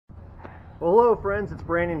Well, hello friends, it's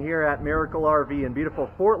Brandon here at Miracle RV in beautiful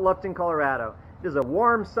Fort Lupton, Colorado. It is a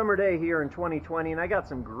warm summer day here in 2020 and I got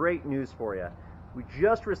some great news for you. We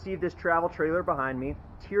just received this travel trailer behind me,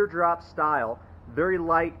 teardrop style, very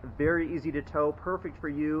light, very easy to tow, perfect for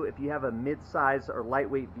you if you have a mid-size or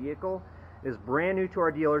lightweight vehicle. It is brand new to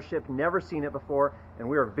our dealership, never seen it before, and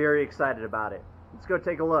we are very excited about it. Let's go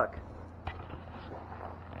take a look.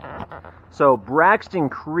 So Braxton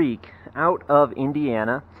Creek out of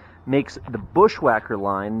Indiana makes the Bushwhacker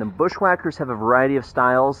line. The Bushwhackers have a variety of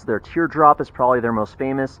styles. Their teardrop is probably their most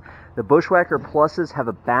famous. The Bushwhacker Pluses have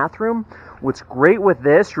a bathroom. What's great with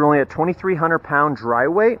this, you're only at 2,300 pound dry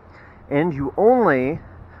weight and you only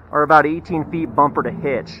are about 18 feet bumper to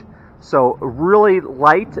hitch. So really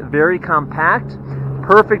light, very compact,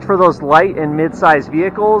 perfect for those light and mid-sized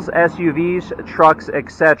vehicles, SUVs, trucks,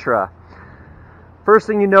 etc. First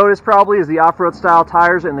thing you notice probably is the off-road style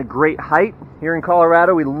tires and the great height. Here in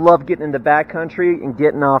Colorado, we love getting in the backcountry and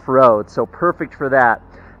getting off-road, so perfect for that.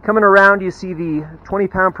 Coming around, you see the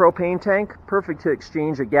 20-pound propane tank, perfect to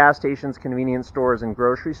exchange at gas stations, convenience stores, and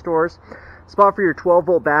grocery stores. Spot for your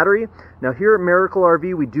 12-volt battery. Now here at Miracle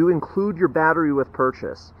RV, we do include your battery with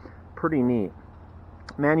purchase. Pretty neat.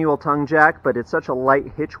 Manual tongue jack, but it's such a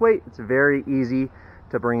light hitch weight, it's very easy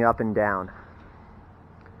to bring up and down.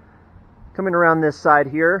 Coming around this side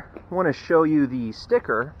here, I want to show you the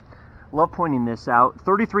sticker. Love pointing this out.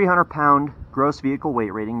 3,300 pound gross vehicle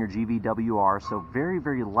weight rating, your GVWR, so very,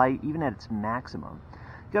 very light, even at its maximum.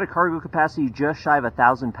 Got a cargo capacity just shy of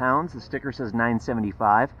 1,000 pounds. The sticker says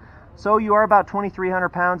 975. So you are about 2,300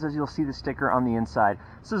 pounds, as you'll see the sticker on the inside.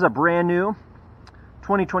 This is a brand new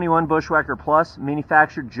 2021 Bushwhacker Plus,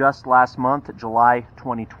 manufactured just last month, July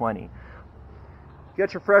 2020.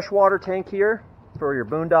 Got your freshwater tank here for your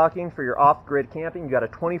boondocking, for your off-grid camping. You got a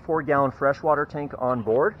 24-gallon freshwater tank on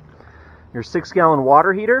board. Your 6-gallon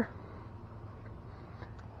water heater.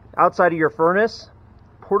 Outside of your furnace,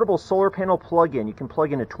 portable solar panel plug-in. You can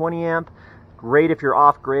plug in a 20 amp. Great if you're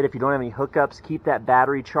off-grid, if you don't have any hookups. Keep that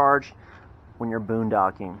battery charged when you're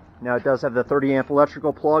boondocking. Now it does have the 30 amp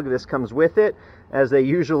electrical plug. This comes with it, as they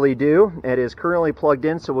usually do. It is currently plugged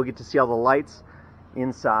in, so we'll get to see all the lights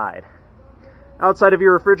inside. Outside of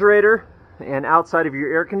your refrigerator and outside of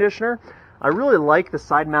your air conditioner, I really like the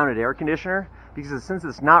side-mounted air conditioner because since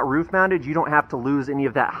it's not roof-mounted, you don't have to lose any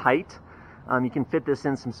of that height. You can fit this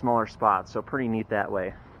in some smaller spots, so pretty neat that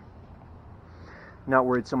way. Not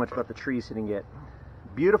worried so much about the trees hitting it.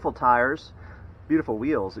 Beautiful tires, beautiful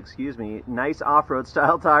wheels, excuse me. Nice off-road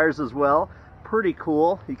style tires as well. Pretty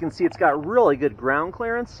cool. You can see it's got really good ground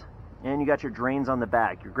clearance, and you got your drains on the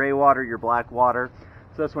back, your gray water, your black water.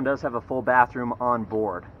 So this one does have a full bathroom on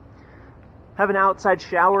board. Have an outside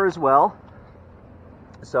shower as well,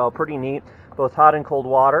 so pretty neat. Both hot and cold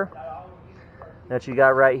water that you got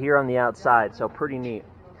right here on the outside, so pretty neat.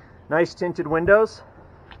 Nice tinted windows,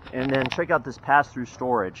 and then check out this pass-through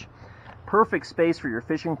storage. Perfect space for your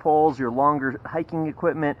fishing poles, your longer hiking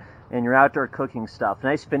equipment, and your outdoor cooking stuff.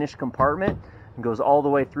 Nice finished compartment, and goes all the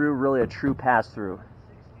way through, really a true pass-through.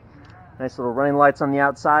 Nice little running lights on the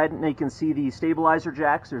outside, and you can see the stabilizer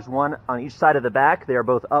jacks. There's one on each side of the back. They are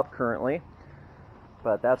both up currently,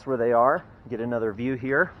 but that's where they are. Get another view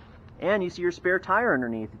here. And you see your spare tire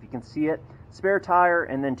underneath, if you can see it. Spare tire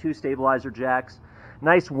and then 2 stabilizer jacks.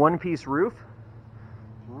 Nice one-piece roof.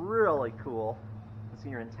 Really cool. You can see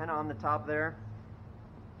your antenna on the top there.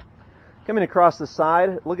 Coming across the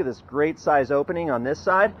side, look at this great size opening on this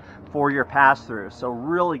side for your pass-through. So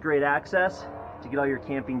really great access to get all your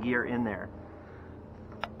camping gear in there.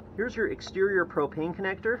 Here's your exterior propane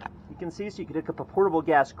connector. You can see, so you can hook up a portable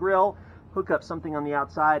gas grill, hook up something on the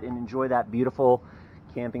outside, and enjoy that beautiful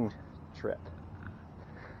camping trip.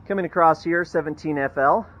 Coming across here,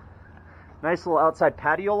 17FL. Nice little outside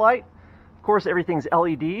patio light. Of course, everything's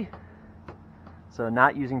LED, so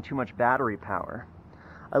not using too much battery power.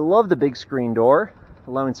 I love the big screen door,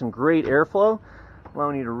 allowing some great airflow,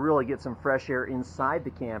 allowing you to really get some fresh air inside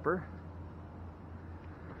the camper.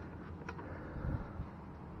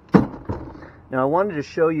 Now I wanted to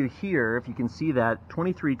show you here, if you can see that,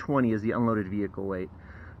 2320 is the unloaded vehicle weight.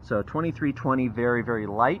 So 2320, very, very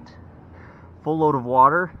light. Full load of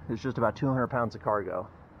water is just about 200 pounds of cargo.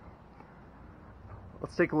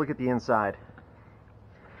 Let's take a look at the inside.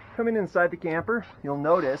 Coming inside the camper, you'll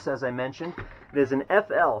notice, as I mentioned, it is an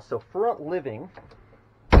FL, so front living.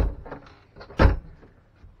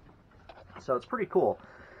 So it's pretty cool.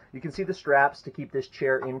 You can see the straps to keep this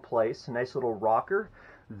chair in place. A nice little rocker,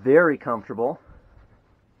 very comfortable.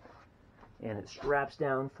 And it straps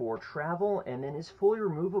down for travel and then is fully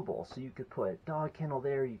removable. So you could put dog kennel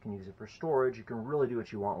there, you can use it for storage, you can really do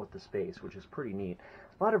what you want with the space, which is pretty neat.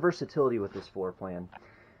 A lot of versatility with this floor plan.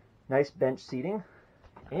 Nice bench seating,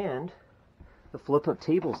 and the flip-up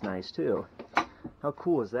table's nice too. How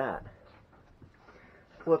cool is that?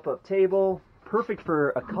 Flip-up table, perfect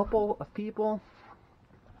for a couple of people.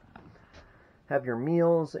 Have your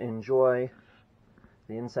meals, enjoy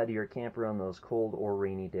the inside of your camper on those cold or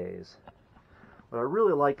rainy days. What I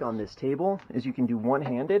really like on this table is you can do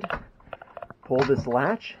one-handed, pull this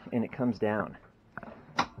latch, and it comes down.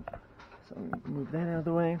 So move that out of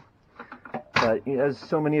the way. But as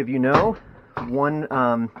so many of you know,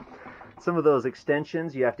 some of those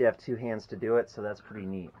extensions, you have to have two hands to do it, so that's pretty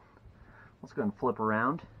neat. Let's go and flip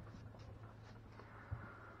around.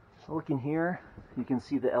 Look in here, you can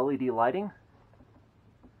see the LED lighting.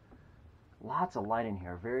 Lots of light in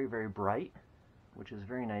here, very, very bright, which is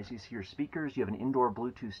very nice. You see your speakers, you have an indoor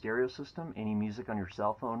Bluetooth stereo system. Any music on your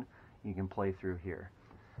cell phone, you can play through here.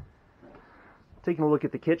 Taking a look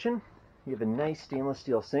at the kitchen, you have a nice stainless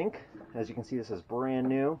steel sink. As you can see, this is brand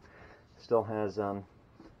new. Still has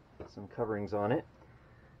some coverings on it.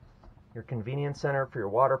 Your convenience center for your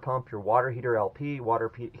water pump, your water heater LP,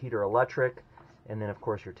 water heater electric, and then of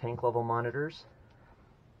course your tank level monitors.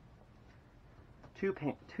 Two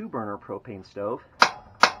burner propane stove.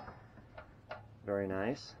 Very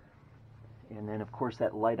nice. And then of course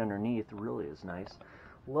that light underneath really is nice.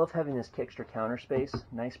 Love having this extra counter space.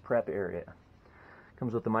 Nice prep area.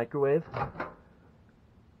 Comes with the microwave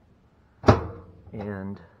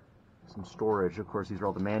and some storage. Of course, these are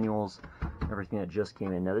all the manuals, everything that just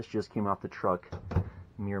came in. Now this just came off the truck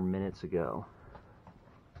mere minutes ago.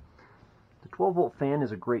 The 12-volt fan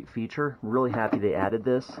is a great feature. I'm really happy they added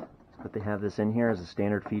this, but they have this in here as a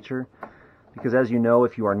standard feature. Because as you know,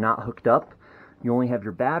 if you are not hooked up, you only have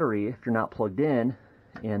your battery if you're not plugged in,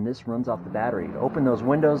 and this runs off the battery. Open those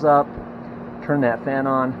windows up, turn that fan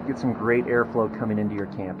on, get some great airflow coming into your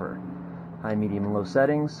camper. High, medium, and low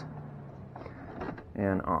settings,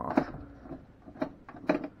 and off.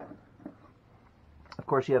 Of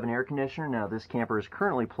course, you have an air conditioner. Now this camper is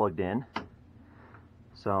currently plugged in,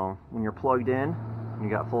 so when you're plugged in and you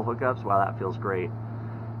got full hookups, wow, that feels great.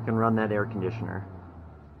 You can run that air conditioner.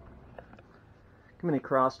 Coming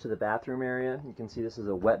across to the bathroom area, you can see this is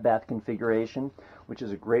a wet bath configuration, which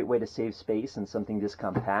is a great way to save space in something this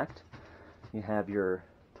compact. You have your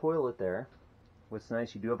toilet there. What's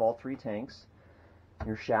nice, you do have all three tanks.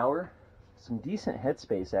 Your shower, some decent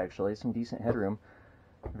headspace actually, some decent headroom.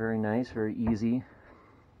 Very nice, very easy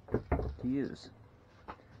to use.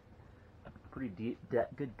 Pretty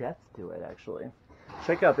good depth to it actually.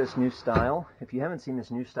 Check out this new style. If you haven't seen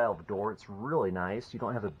this new style of door, it's really nice. You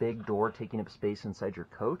don't have a big door taking up space inside your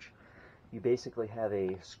coach. You basically have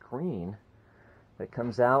a screen that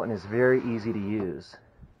comes out and is very easy to use.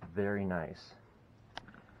 Very nice.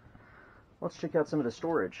 Let's check out some of the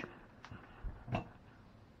storage.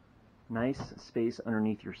 Nice space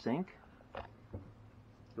underneath your sink.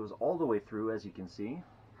 Goes all the way through, as you can see,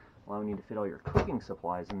 allowing you to fit all your cooking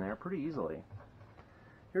supplies in there pretty easily.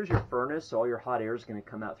 Here's your furnace, so all your hot air is going to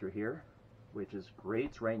come out through here, which is great.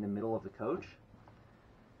 It's right in the middle of the coach.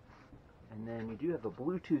 And then you do have a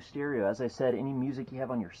Bluetooth stereo. As I said, any music you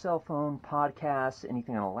have on your cell phone, podcasts,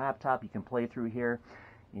 anything on a laptop, you can play through here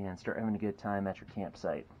and start having a good time at your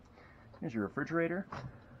campsite. Here's your refrigerator.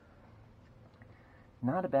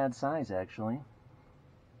 Not a bad size, actually.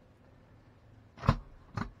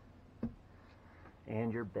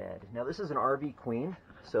 And your bed. Now this is an RV queen,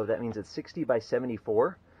 so that means it's 60 by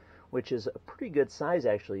 74, which is a pretty good size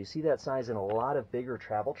actually. You see that size in a lot of bigger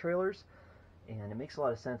travel trailers, and it makes a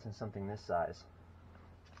lot of sense in something this size.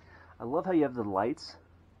 I love how you have the lights,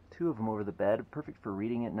 two of them over the bed, perfect for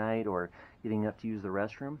reading at night or getting up to use the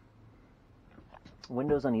restroom.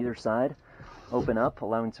 Windows on either side open up,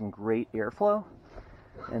 allowing some great airflow,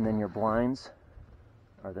 and then your blinds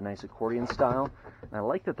are the nice accordion style. And I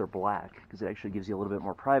like that they're black because it actually gives you a little bit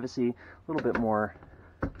more privacy, a little bit more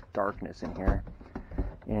darkness in here.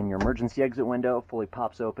 And your emergency exit window fully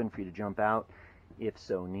pops open for you to jump out if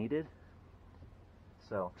so needed.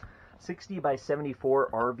 So 60 by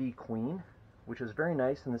 74 RV queen, which is very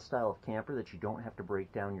nice in this style of camper that you don't have to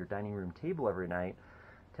break down your dining room table every night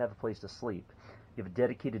to have a place to sleep. You have a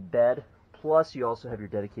dedicated bed, plus you also have your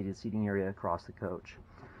dedicated seating area across the coach.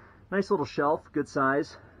 Nice little shelf, good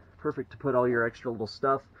size, perfect to put all your extra little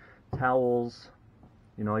stuff, towels,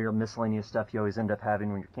 you know, your miscellaneous stuff you always end up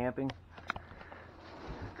having when you're camping.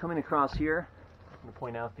 Coming across here, I'm going to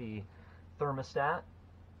point out the thermostat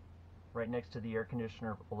right next to the air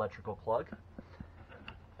conditioner electrical plug.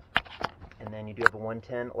 And then you do have a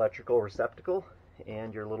 110 electrical receptacle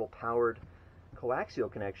and your little powered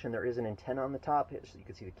coaxial connection. There is an antenna on the top, so you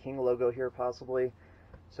can see the King logo here possibly.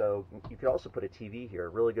 So you could also put a TV here. A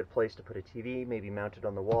really good place to put a TV, maybe mounted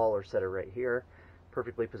on the wall or set it right here.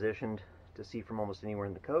 Perfectly positioned to see from almost anywhere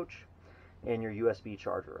in the coach. And your USB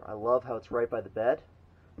charger. I love how it's right by the bed.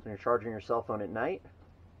 So when you're charging your cell phone at night,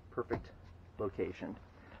 perfect location.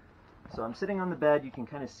 So I'm sitting on the bed. You can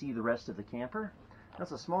kind of see the rest of the camper.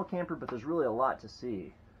 That's a small camper, but there's really a lot to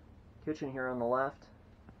see. Kitchen here on the left,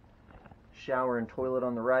 shower and toilet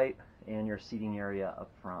on the right, and your seating area up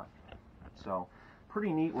front. So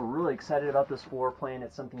pretty neat. We're really excited about this floor plan.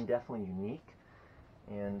 It's something definitely unique,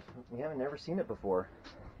 and we haven't never seen it before.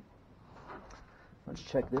 Let's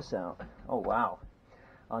check this out. Oh wow,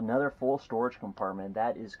 another full storage compartment.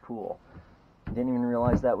 That is cool. Didn't even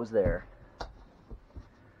realize that was there.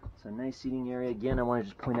 It's a nice seating area. Again, I want to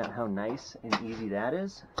just point out how nice and easy that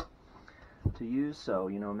is to use. So,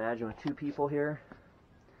 you know, imagine with two people here,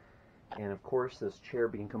 and of course this chair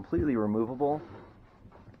being completely removable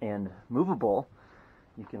and movable,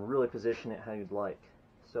 you can really position it how you'd like.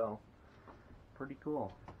 So, pretty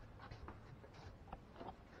cool.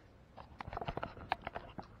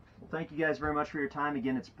 Well, thank you guys very much for your time.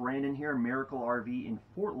 Again, it's Brandon here, Miracle RV in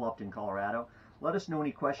Fort Lupton, Colorado. Let us know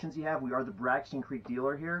any questions you have. We are the Braxton Creek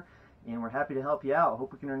dealer here, and we're happy to help you out.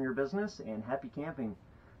 Hope we can earn your business, and happy camping.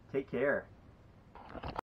 Take care.